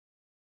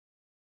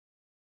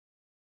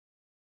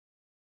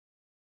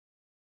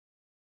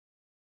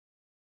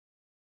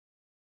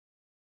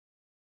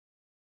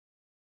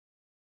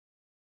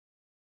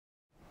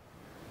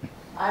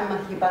I'm a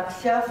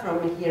Hibakusha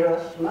from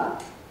Hiroshima,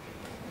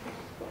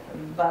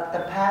 but the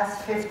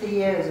past 50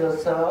 years or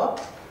so,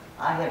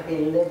 I have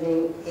been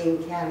living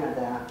in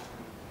Canada.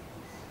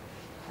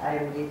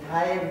 I'm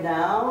retired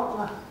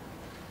now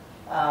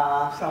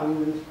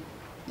from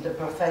the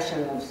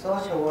profession of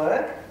social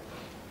work,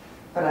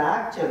 but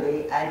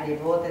actually I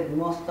devoted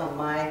most of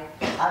my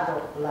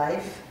adult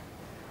life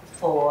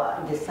for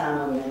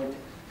disarmament,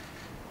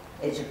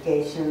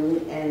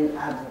 education, and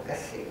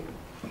advocacy.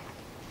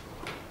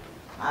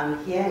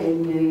 I'm here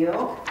in New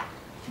York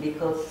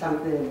because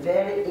something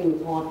very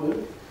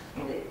important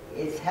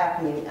is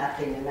happening at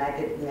the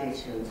United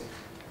Nations.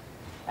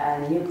 A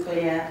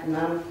nuclear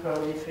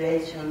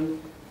non-proliferation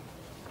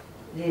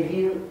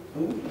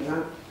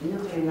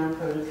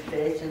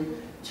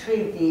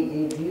treaty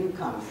review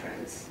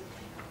conference,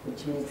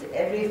 which means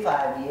every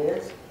 5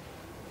 years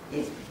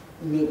is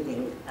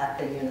meeting at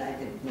the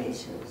United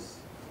Nations.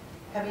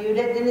 Have you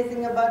read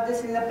anything about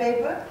this in the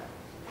paper?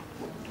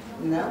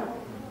 No?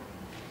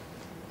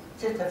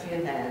 Just a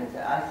few hands,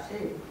 I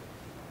see.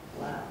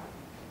 Wow.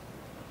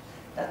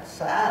 That's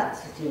sad,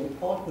 such an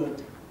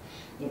important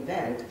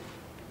event,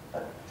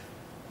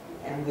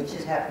 and which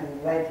is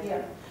happening right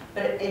here.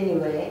 But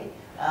anyway,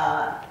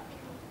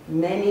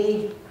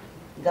 many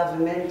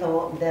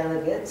governmental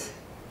delegates,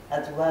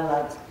 as well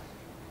as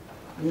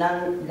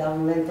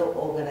non-governmental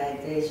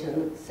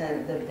organizations,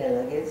 sent the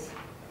delegates,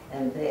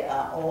 and they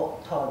are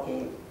all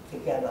talking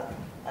together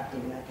at the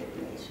United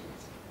Nations.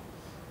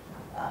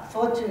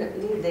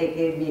 Fortunately, they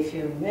gave me a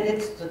few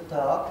minutes to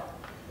talk,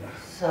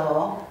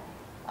 so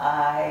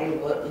I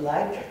would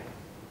like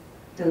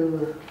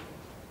to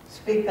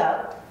speak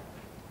out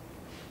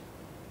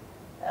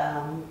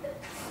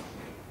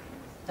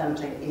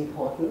something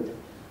important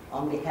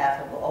on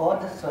behalf of all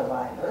the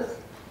survivors,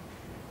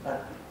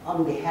 but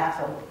on behalf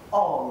of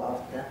all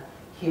of the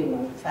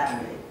human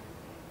family.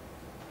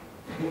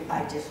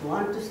 I just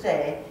want to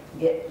say,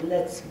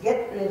 let's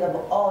get rid of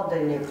all the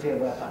nuclear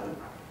weapons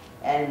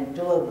and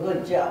do a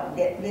good job,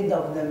 get rid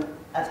of them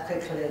as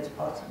quickly as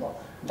possible.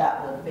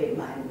 That would be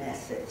my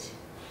message.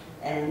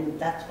 And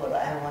that's what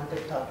I want to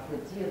talk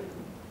with you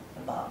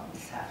about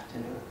this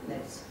afternoon.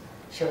 Let's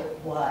show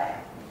why.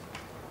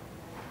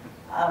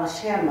 I'll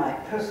share my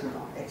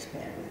personal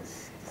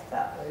experience to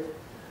start with.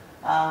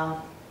 I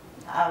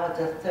was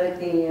a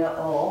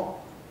 13-year-old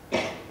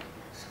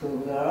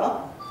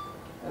schoolgirl,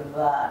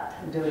 but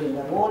during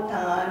the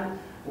wartime,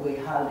 we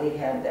hardly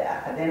had the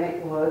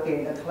academic work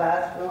in the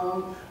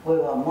classroom. We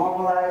were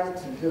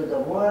mobilized to do the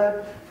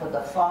work for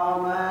the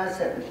farmers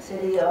and the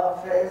city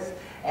office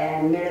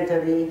and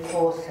military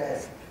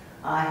forces.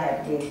 I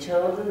had been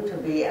chosen to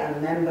be a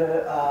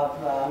member of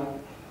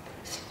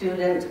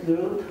student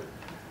group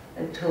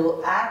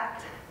to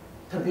act,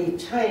 to be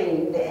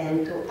trained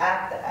and to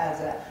act as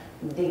a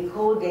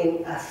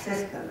decoding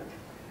assistant,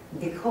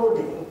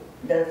 decoding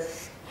the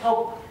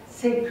top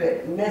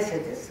secret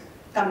messages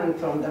coming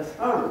from the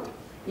front.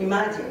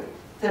 Imagine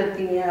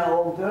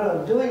 13-year-old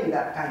girl doing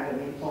that kind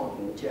of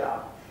important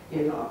job,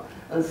 you know.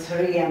 And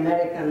 3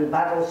 American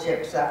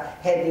battleships are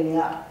heading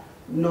up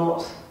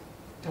north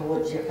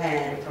towards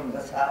Japan from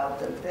the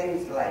south and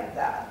things like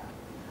that.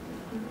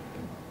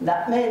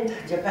 That meant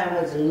Japan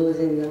was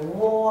losing the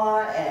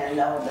war and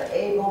all the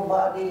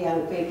able-bodied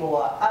young people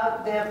were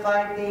out there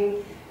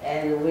fighting,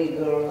 and we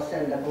girls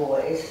and the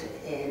boys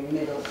in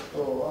middle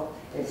school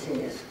and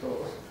senior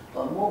schools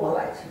were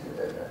mobilized to do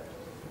the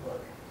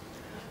work.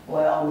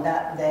 Well, on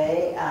that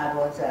day, I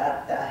was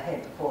at the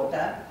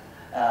headquarters,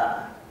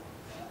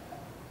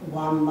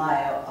 1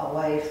 mile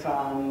away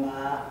from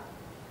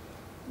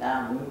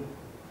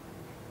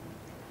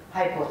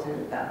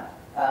hypocenter.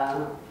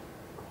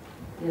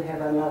 You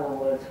have another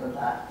word for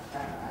that? I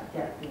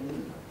can't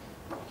remember.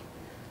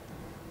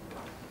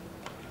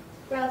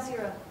 Ground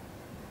zero.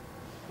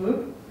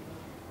 Hmm?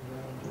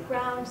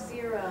 Ground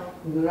zero.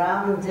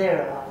 Ground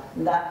zero.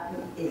 That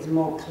is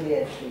more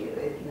clear to you,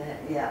 isn't it?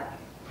 Yeah.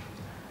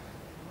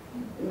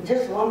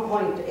 Just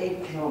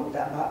 1.8 kilometers,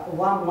 about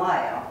 1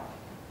 mile.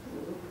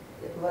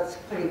 It was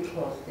pretty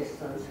close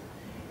distance.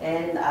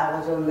 And I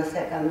was on the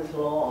 2nd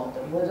floor of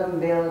the wooden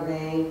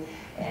building,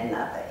 and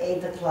at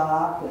 8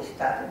 o'clock we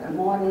started the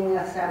morning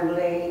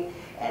assembly,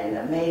 and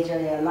the major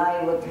and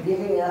I was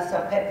giving us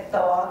a pep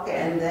talk,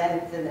 and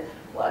then said,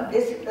 well,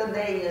 this is the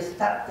day you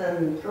start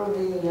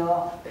improving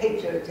your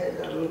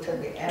patriotism to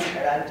the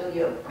emperor, do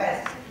your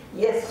best.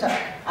 Yes, sir.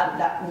 At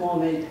that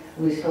moment,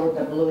 we saw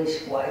the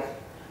bluish-white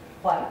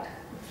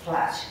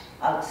flash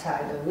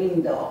outside the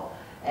window,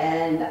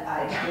 and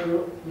I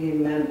do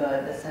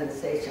remember the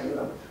sensation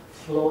of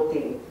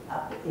floating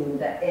up in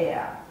the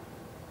air.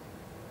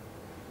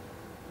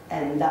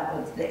 And that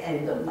was the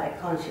end of my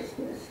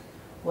consciousness.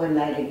 When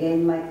I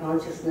regained my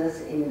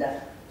consciousness in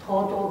the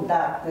total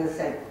darkness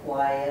and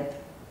quiet,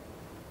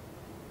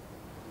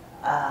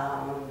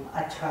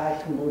 I tried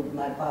to move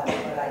my body,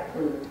 but I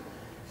couldn't.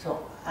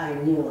 So I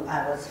knew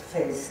I was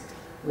faced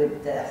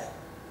with death.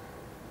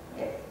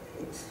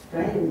 It's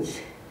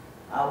strange.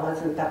 I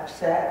wasn't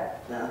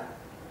upset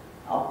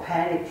or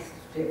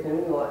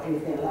panic-stricken or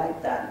anything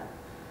like that.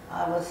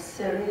 I was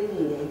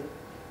serenely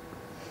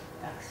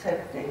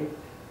accepting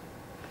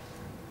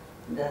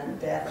the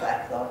death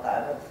I thought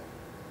I was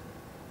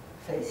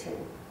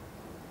facing.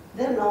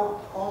 Then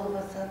all of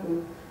a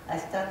sudden, I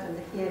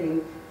started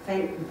hearing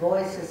faint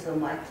voices of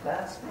my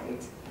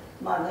classmates.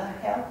 Mother,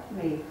 help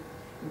me.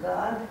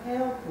 God,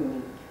 help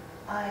me.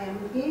 I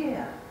am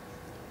here.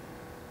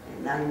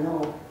 And I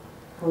know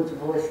whose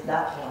voice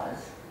that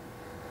was.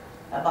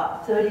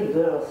 About 30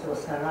 girls were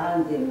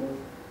surrounding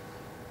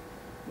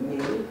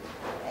me,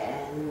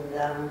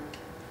 and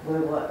we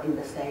were in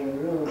the same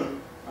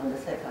room on the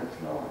second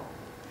floor,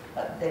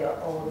 but they were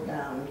all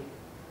down,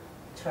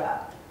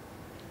 trapped.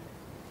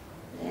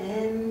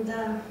 And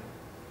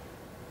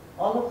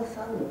all of a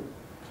sudden,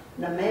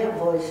 the male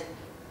voice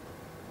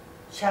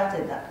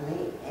shouted at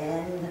me,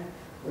 and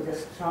with a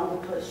strong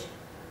push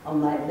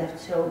on my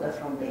left shoulder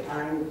from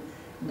behind,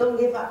 don't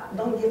give up,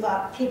 don't give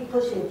up, keep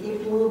pushing,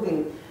 keep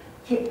moving,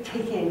 keep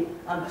kicking,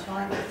 I'm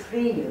trying to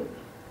free you.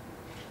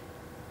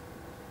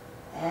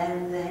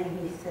 And then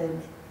he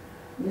said,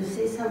 you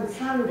see some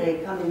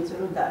sunray coming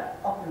through that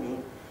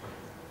opening,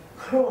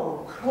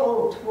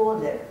 crawl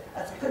toward it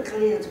as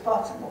quickly as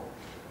possible.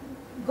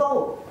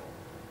 Go.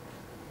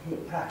 He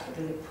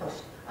practically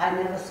pushed. I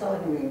never saw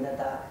him in the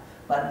dark,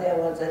 but there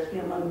was a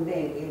human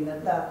being in the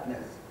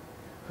darkness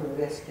who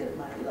rescued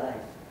my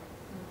life.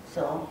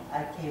 So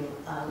I came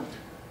out.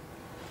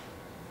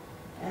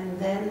 And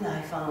then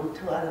I found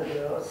 2 other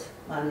girls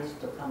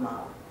managed to come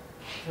out.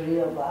 3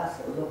 of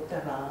us looked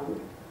around.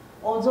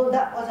 Although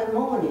that was a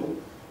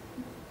morning,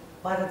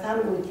 by the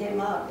time we came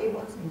out, it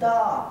was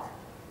dark.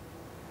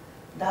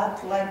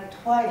 Dark like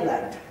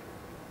twilight.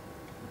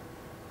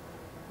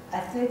 I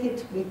think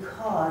it's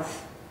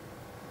because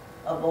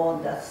of all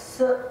the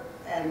soot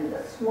and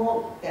the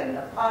smoke and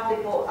the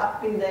particle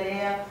up in the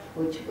air,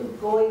 which were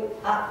going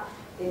up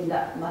in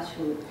that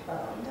mushroom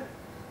cloud.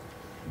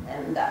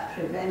 And that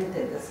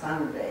prevented the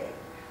sun ray.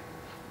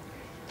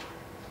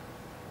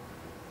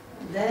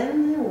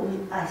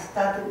 Then I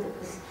started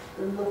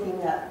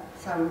looking at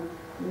some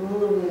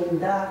moving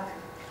dark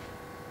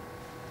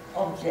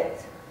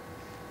objects.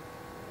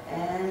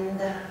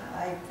 And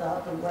I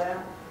thought,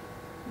 well,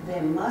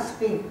 there must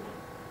be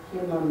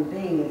human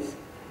beings,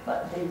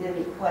 but they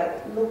didn't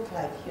quite look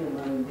like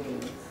human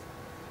beings.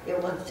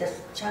 It was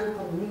just chunk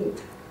of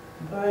meat,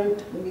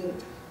 burnt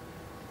meat,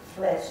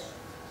 flesh,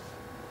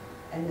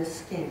 and the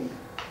skin.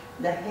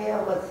 The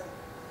hair was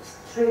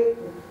straight,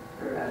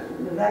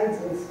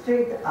 rising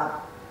straight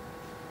up,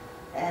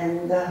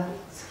 and the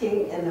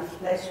skin and the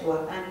flesh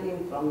were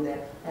hanging from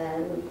their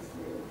hands,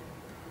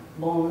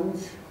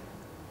 bones,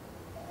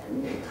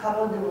 and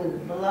covered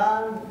with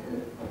blood,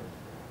 and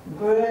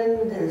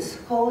burned and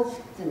scorched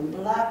and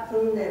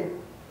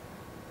blackened,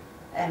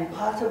 and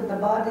parts of the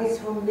bodies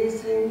were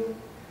missing.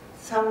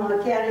 Some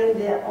were carrying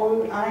their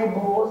own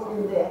eyeballs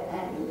in their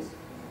hands.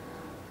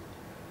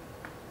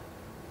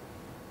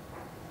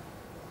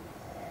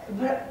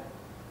 But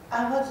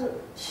I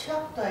wasn't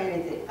shocked or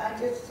anything. I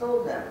just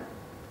saw them.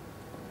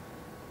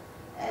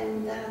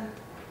 And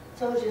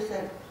soldier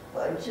said,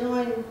 well,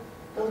 join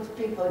those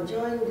people,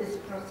 join this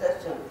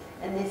procession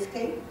and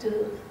escape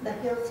to the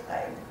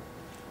hillside.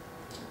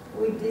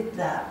 We did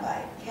that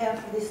by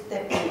carefully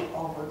stepping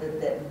over the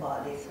dead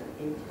bodies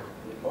and injured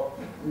people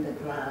on the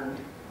ground.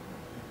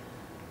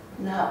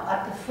 Now,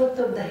 at the foot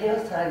of the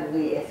hillside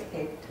we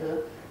escaped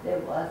to, there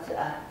was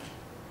a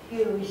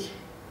huge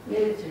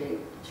military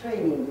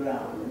training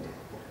ground,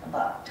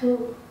 about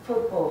 2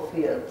 football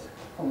fields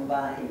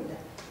combined.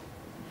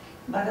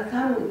 By the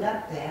time we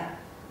got there,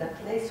 the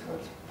place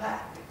was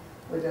packed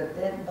with the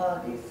dead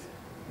bodies,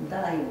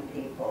 dying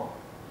people,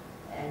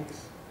 and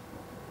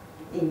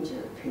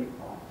injured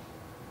people.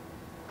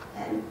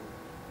 And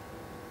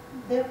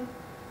the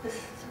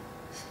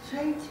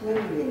strange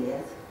memory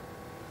is,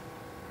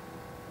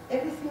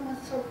 everything was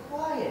so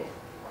quiet,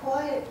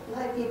 quiet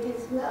like it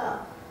is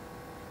now.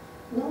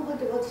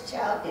 Nobody was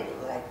shouting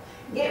like,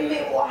 give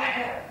me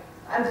water,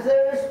 I'm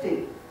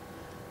thirsty.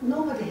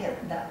 Nobody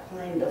had that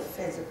kind of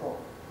physical,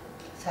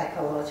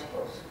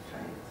 psychological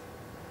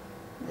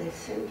strength. They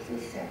simply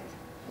said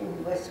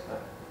in whisper,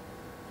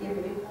 give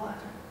me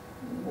water,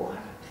 water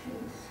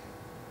please.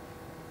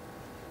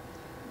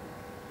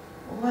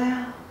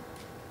 Well,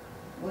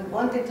 we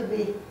wanted to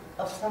be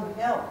of some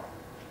help,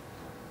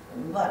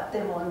 but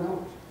there were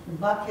no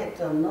buckets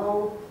or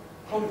no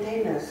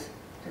containers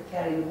to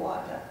carry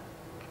water.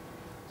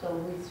 So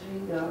we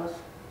 3 girls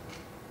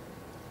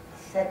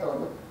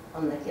settled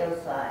on the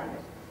hillside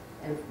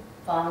and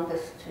found a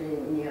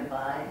stream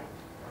nearby,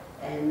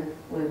 and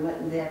we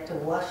went there to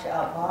wash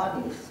our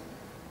bodies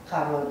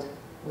covered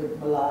with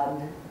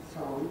blood and so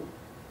on.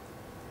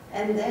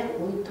 And then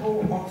we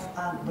tore off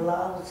our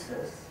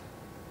blouses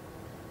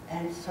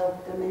and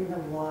soaked them in the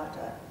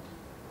water,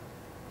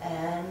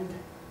 and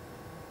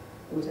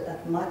with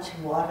as much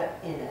water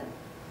in it,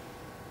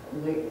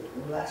 we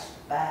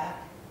rushed back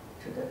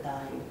to the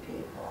dying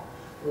people.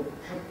 We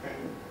put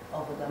them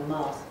over the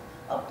mouth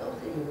of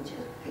those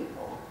injured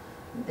people.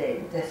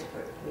 They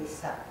desperately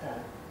sucked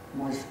the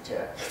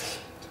moisture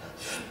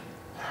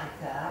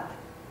like that,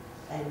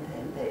 and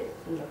then they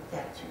looked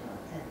at you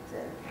and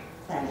said,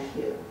 thank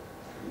you,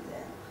 and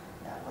then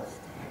that was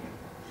it.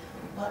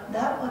 But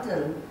that was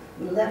a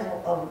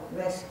level of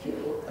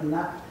rescue,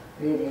 not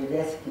really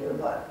rescue,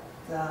 but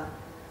a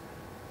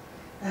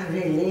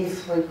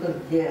relief we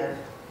could give.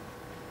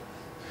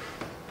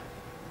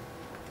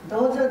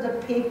 Those are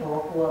the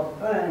people who are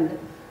burned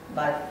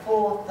by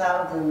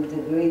 4,000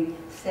 degrees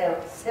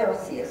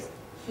Celsius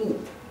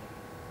heat.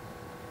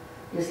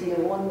 You see,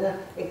 when the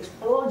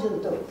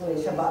explosion took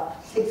place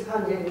about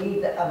 600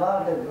 meters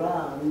above the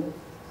ground,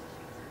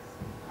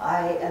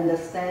 I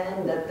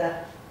understand that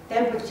the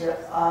temperature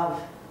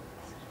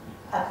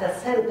at the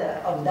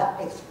center of that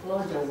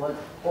explosion was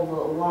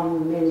over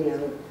 1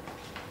 million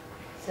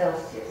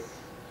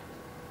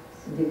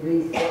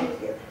degrees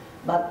Celsius.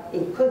 But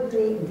it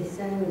quickly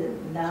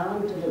descended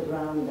down to the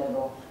ground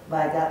level.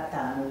 By that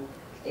time,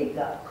 it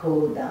got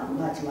cooled down,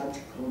 much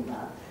cooled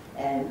down,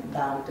 and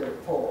down to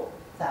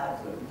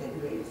 4,000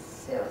 degrees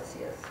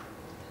Celsius.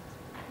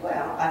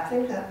 Well, I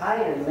think that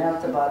iron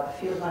melts about a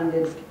few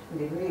hundred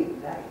degrees,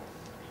 right?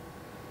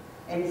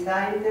 Any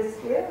scientists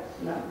here?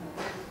 No.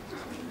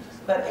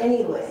 But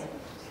anyway,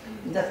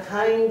 the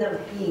kind of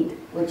heat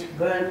which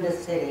burned the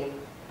city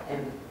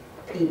and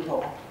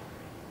people,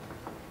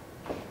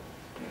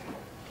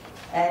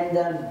 and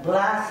the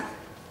blast.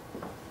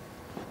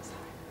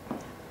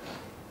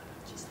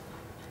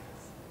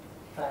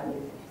 5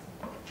 minutes.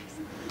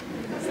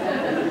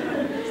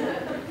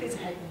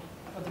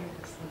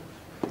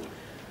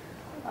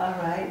 All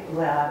right,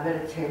 well, I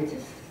better change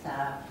this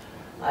now.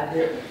 I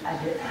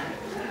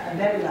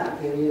better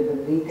not give you the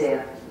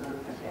detail.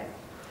 Okay.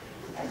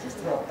 I just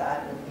thought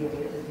I would give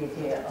you the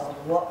detail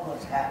of what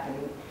was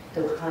happening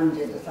to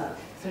hundreds of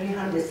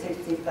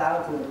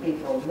 360,000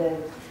 people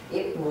lived.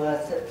 It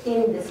was an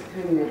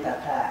indiscriminate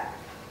attack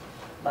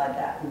by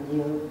that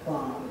new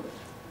bomb.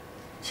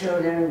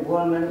 Children,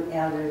 women,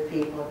 elderly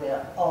people, they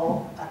are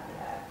all attacked.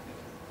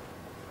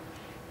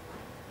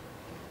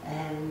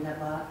 And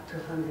about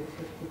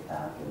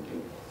 250,000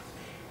 people.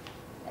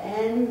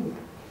 And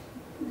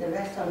the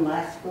rest of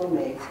my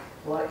schoolmates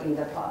were in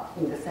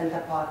the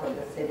center part of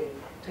the city,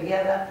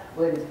 together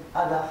with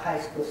other high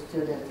school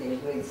students in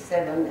grades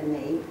 7 and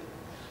 8.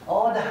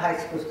 All the high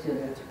school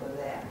students were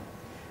there.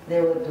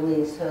 They were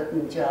doing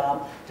certain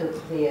job to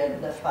clear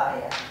the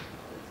fire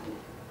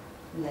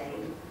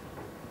lane.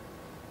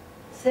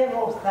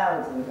 Several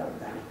thousand of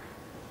them.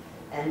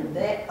 And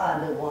they are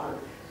the ones,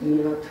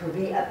 to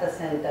be at the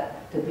center,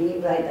 to be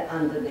right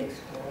under the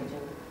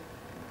explosion.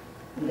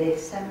 They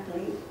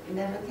simply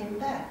never came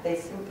back. They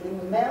simply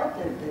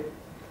melted,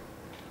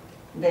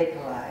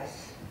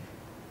 vaporized.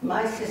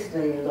 My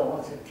sister-in-law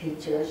was a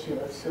teacher. She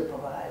was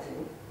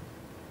supervising.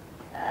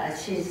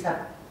 She is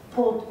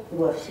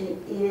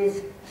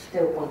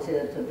still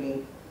considered to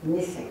be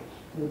missing.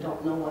 We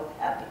don't know what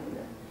happened.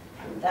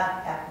 And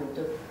that happened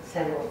to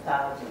several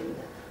thousand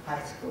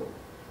high school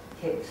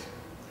kids.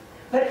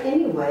 But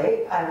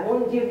anyway, I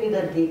won't give you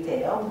the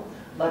detail,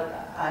 but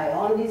I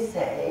only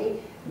say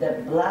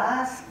the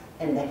blast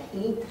and the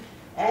heat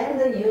and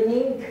the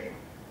unique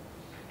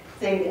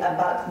thing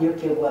about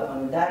nuclear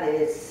weapon, that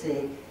is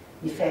the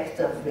effect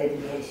of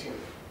radiation.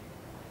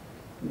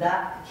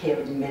 That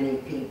killed many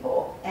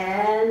people,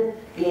 and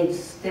it's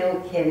still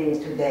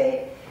killing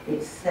today.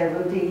 It's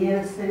 70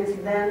 years since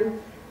then,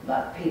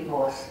 but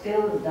people are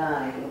still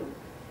dying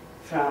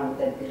from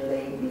the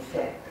delayed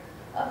effect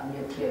of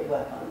nuclear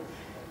weapon.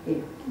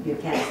 You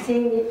can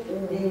see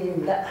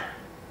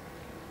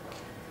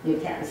you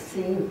can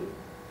see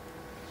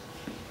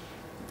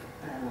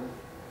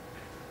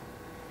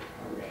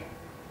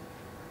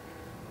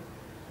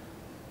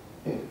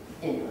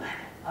anyway,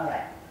 all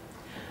right.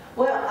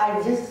 Well,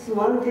 I just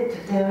wanted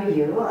to tell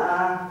you,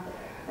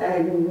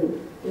 and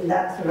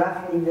that's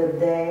roughly the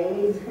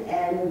days,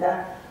 and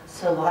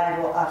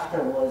survival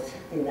afterwards,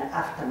 in the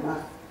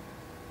aftermath,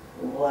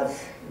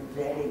 was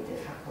very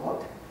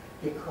difficult,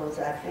 because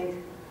I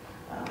think,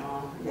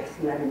 yes,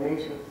 Mary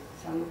mentioned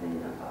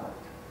something about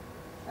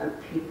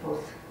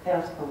people's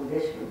health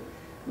condition,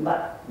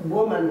 but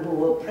women who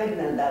were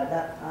pregnant at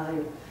that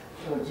time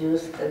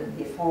produced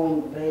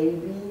deformed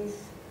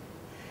babies,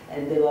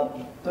 and they were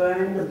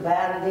burned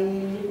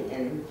badly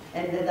and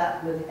ended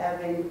up with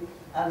having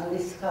ugly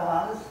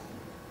scars.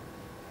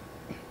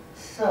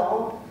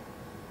 So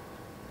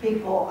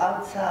people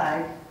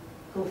outside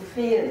who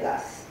feared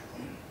us,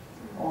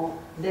 or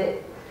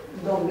they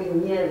don't be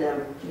near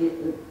them,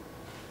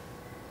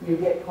 you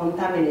get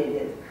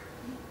contaminated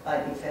by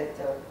the effect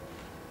of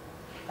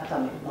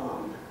atomic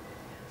bomb.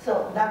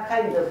 So that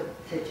kind of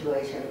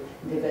situation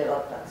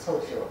developed a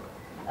social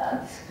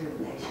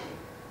discrimination.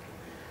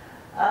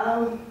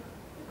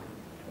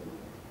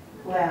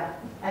 Well,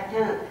 I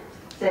can't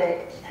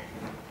say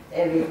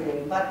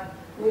everything, but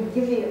we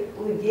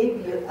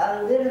gave you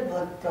a little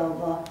bit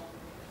of a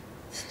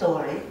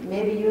story.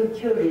 Maybe you're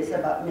curious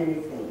about many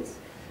things.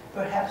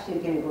 Perhaps you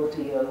can go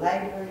to your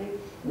library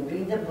and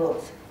read the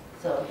books,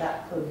 so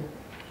that could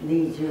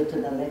lead you to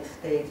the next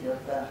stage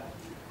of the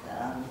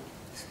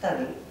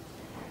study.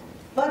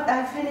 But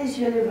I finished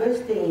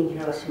university in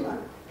Hiroshima.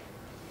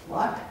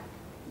 What?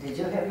 Did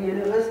you have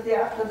university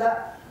after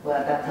that?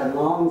 Well, that's a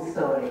long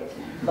story.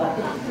 But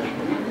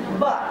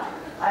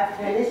I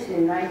finished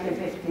in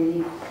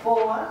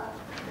 1954,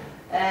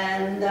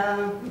 and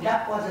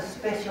that was a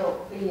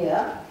special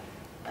year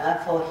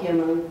for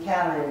human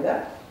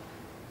calendar.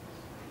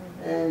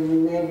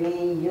 And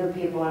maybe you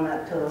people are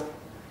not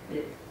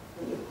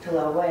too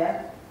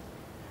aware.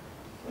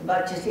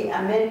 But you see,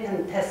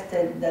 American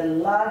tested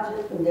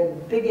the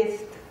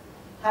biggest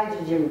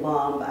hydrogen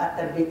bomb at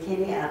the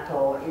Bikini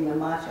Atoll in the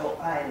Marshall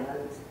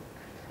Islands,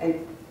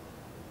 and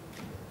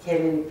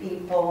killing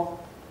people,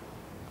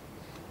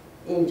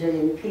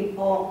 injuring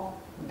people,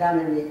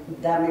 damaging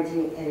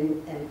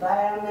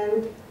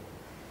environment.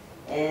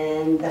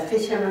 And the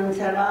fishermen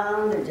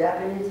around, the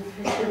Japanese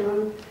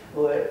fishermen,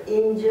 were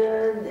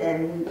injured,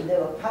 and they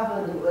were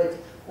covered with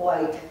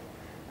white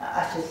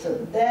ashes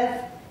of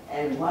death,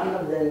 and one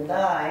of them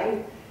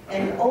died.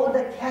 And all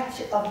the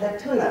catch of the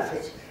tuna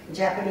fish,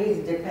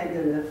 Japanese depend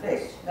on the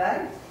fish,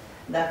 right?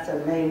 That's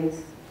the main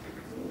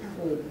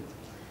food.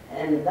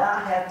 And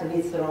that had to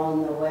be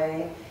thrown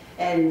away.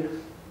 And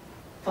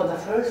for the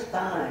first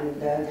time,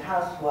 the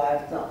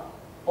housewives of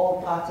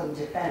all parts of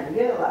Japan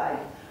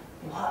realized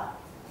what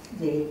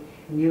the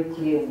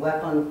nuclear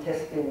weapon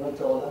testing was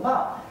all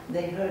about.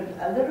 They heard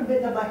a little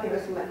bit about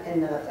Hiroshima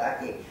and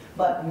Nagasaki,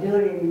 but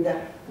during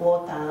the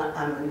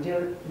wartime,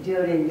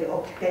 during the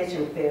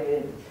occupation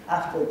period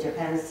after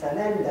Japan's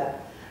surrender,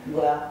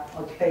 where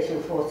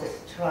occupation forces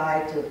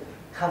tried to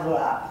cover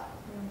up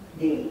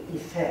the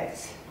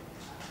effects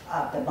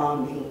of the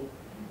bombing,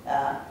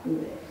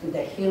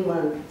 the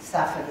human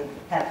suffering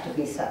had to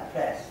be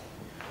suppressed.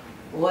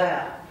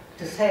 Well,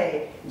 to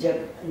say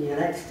the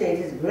United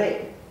States is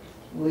great,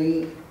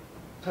 we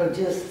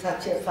produced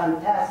such a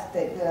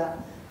fantastic,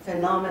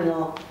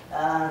 phenomenal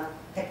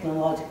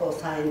technological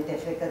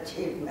scientific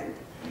achievement.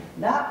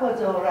 That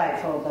was all right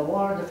for the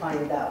world to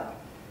find out.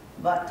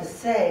 But to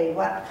say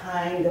what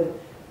kind of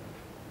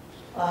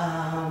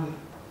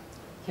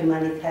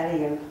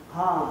humanitarian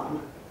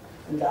harm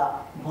the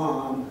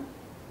bomb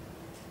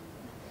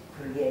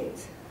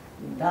creates,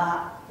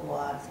 that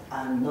was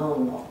a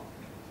no-no.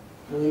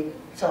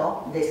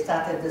 So they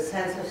started the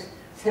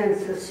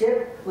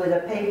censorship with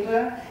a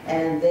paper,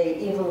 and they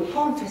even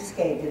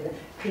confiscated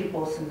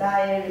people's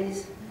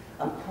diaries,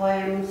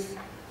 poems,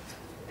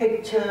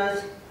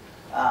 pictures,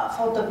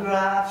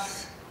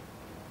 photographs,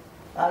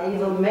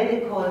 even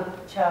medical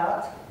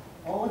charts.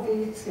 All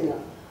these,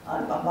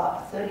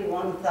 about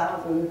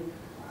 31,000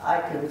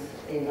 items,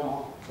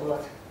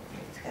 was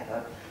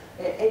scattered.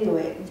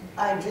 Anyway,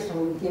 I just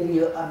want to give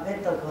you a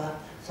bit of a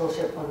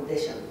social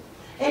condition.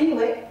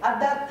 Anyway, at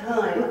that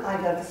time, I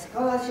got a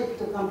scholarship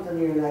to come to the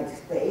United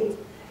States,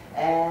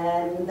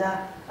 and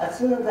as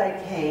soon as I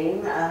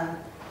came, a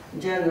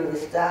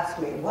journalist asked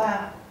me,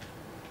 well,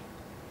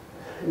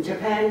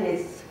 Japan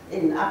is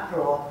in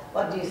uproar,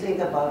 what do you think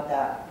about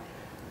that?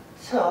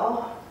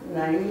 So,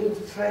 naive,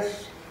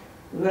 fresh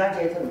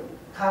graduate,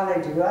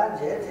 college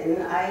graduate,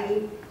 and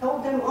I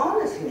told them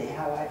honestly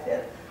how I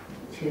felt.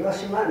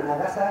 Hiroshima,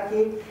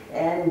 Nagasaki,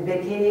 and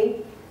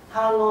Bikini,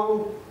 how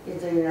long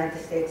is the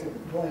United States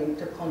going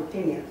to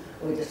continue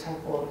with the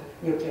so-called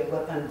nuclear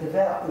weapon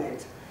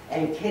development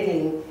and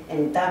killing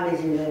and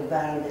damaging the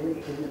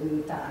environment in the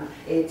meantime?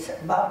 It's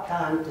about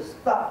time to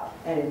stop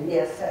and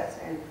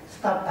reassess and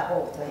stop the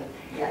whole thing.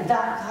 Yeah,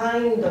 that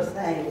kind of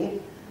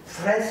thing,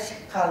 fresh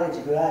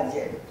college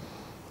graduate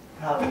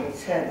probably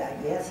said,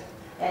 I guess.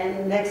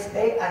 And next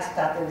day I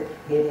started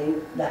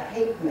getting the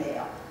hate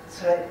mail,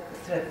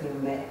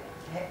 threatening mail,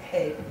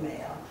 hate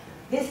mail.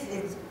 This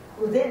is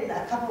within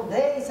a couple of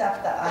days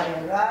after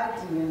I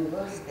arrived in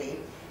university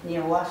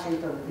near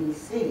Washington,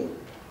 D.C.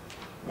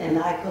 And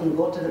I couldn't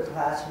go to the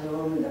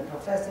classroom. The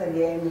professor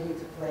gave me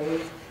his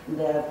place.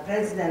 The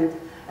president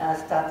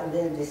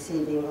started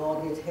receiving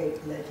all these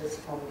hate letters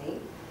from me.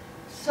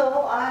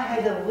 So I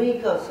had a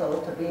week or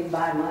so to be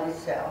by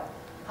myself.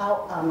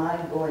 How am I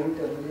going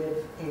to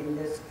live in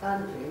this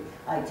country?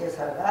 I just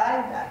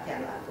arrived. I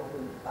cannot go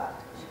back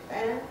to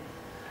Japan.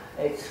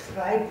 It's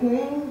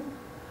frightening.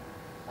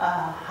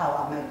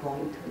 How am I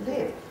going to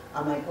live?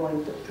 Am I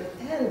going to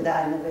pretend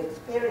I never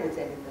experienced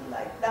anything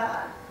like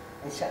that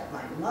and shut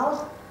my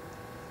mouth?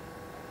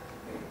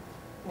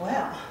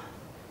 Well,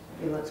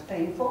 it was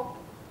painful,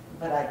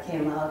 but I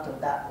came out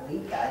of that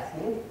week, I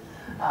think,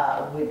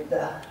 with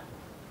a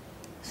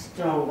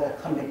stronger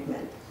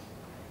commitment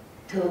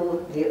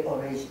to the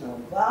original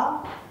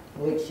vow,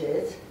 which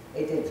is,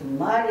 it is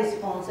my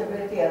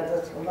responsibility as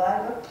a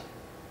survivor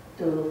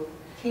to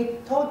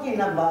keep talking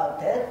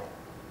about it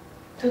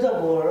to the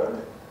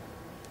world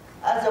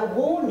as a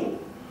warning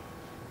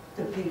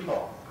to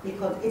people,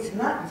 because it's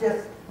not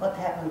just what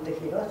happened to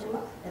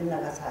Hiroshima and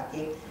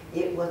Nagasaki.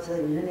 It was a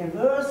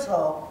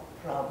universal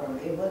problem.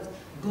 It was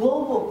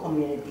global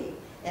community.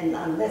 And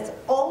unless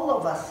all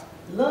of us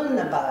learn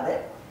about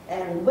it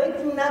and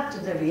waking up to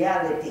the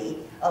reality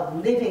of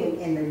living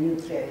in the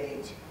nuclear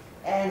age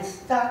and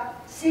start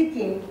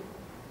seeking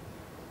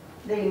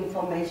the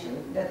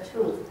information, the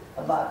truth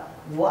about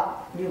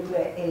what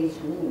nuclear age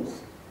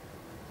means.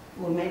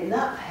 We may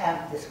not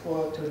have this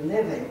world to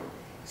live in.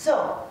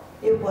 So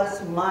it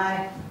was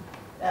my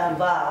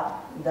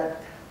vow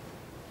that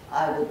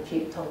I would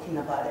keep talking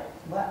about it.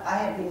 But I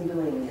have been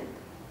doing it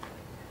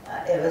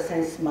ever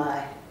since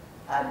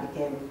I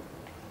became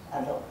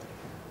adult.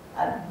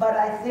 But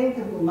I think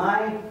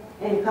my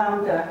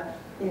encounter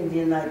in the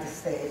United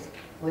States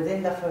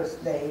within the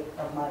first day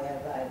of my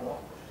arrival,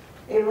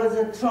 it was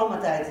a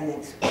traumatizing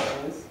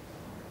experience,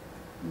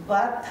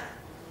 but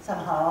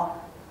somehow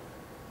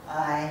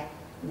I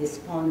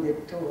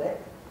responded to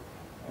it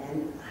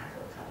and I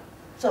overcome.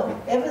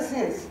 So ever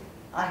since,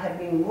 I have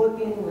been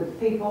working with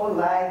people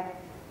like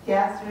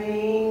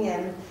Catherine,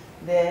 and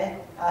there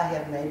I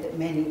have made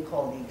many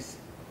colleagues,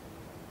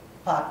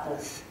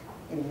 partners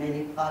in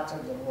many parts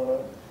of the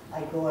world.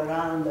 I go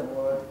around the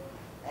world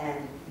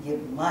and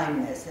give my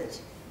message.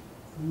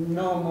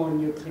 No more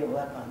nuclear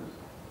weapons.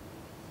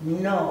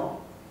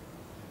 No.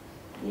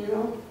 You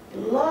know,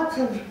 lots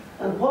of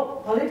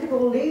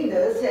political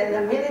leaders and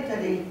the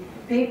military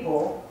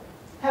people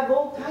have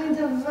all kinds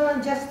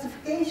of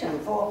justification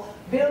for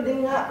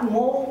building up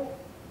more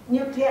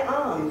nuclear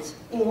arms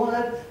in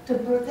order to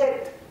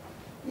protect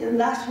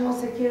national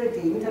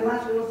security,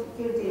 international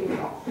security, you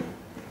know.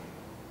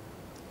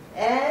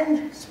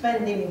 And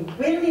spending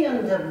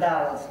billions of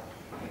dollars.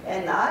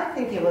 And I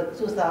think it was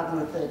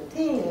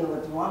 2013, it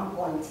was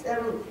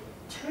 $1.7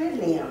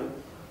 trillion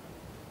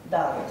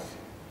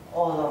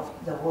all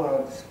of the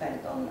world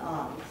spent on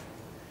arms.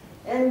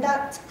 And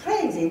that's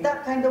crazy.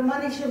 That kind of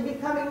money should be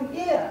coming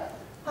here.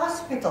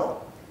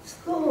 Hospital,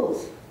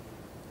 schools,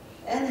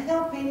 and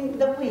helping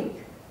the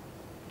weak.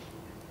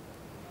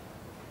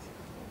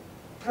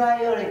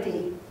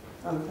 Priority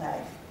on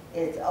life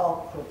is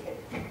all crooked.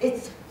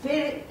 It's a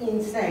very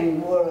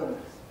insane world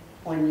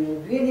when you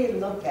really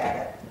look at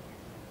it.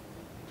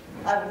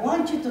 I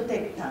want you to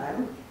take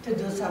time to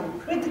do some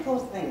critical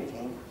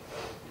thinking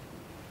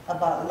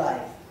about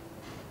life.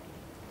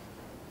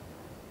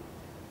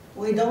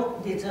 We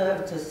don't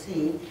deserve to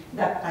see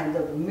that kind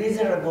of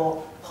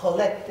miserable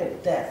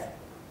collective death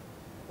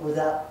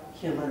without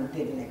human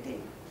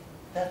dignity.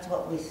 That's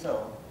what we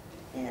saw,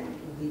 and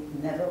we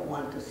never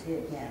want to see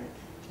again.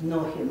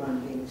 No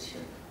human being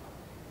should.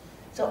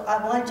 So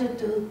I want you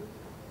to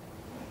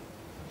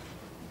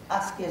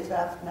ask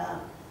yourself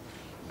now,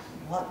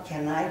 what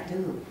can I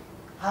do?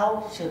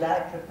 How should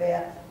I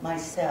prepare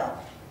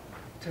myself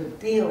to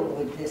deal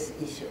with this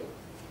issue?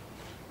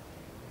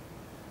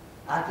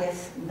 I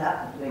guess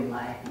that would be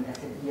my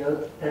message.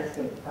 You're just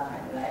in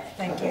time, right?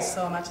 Thank you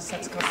so much,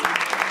 Setsuko-san.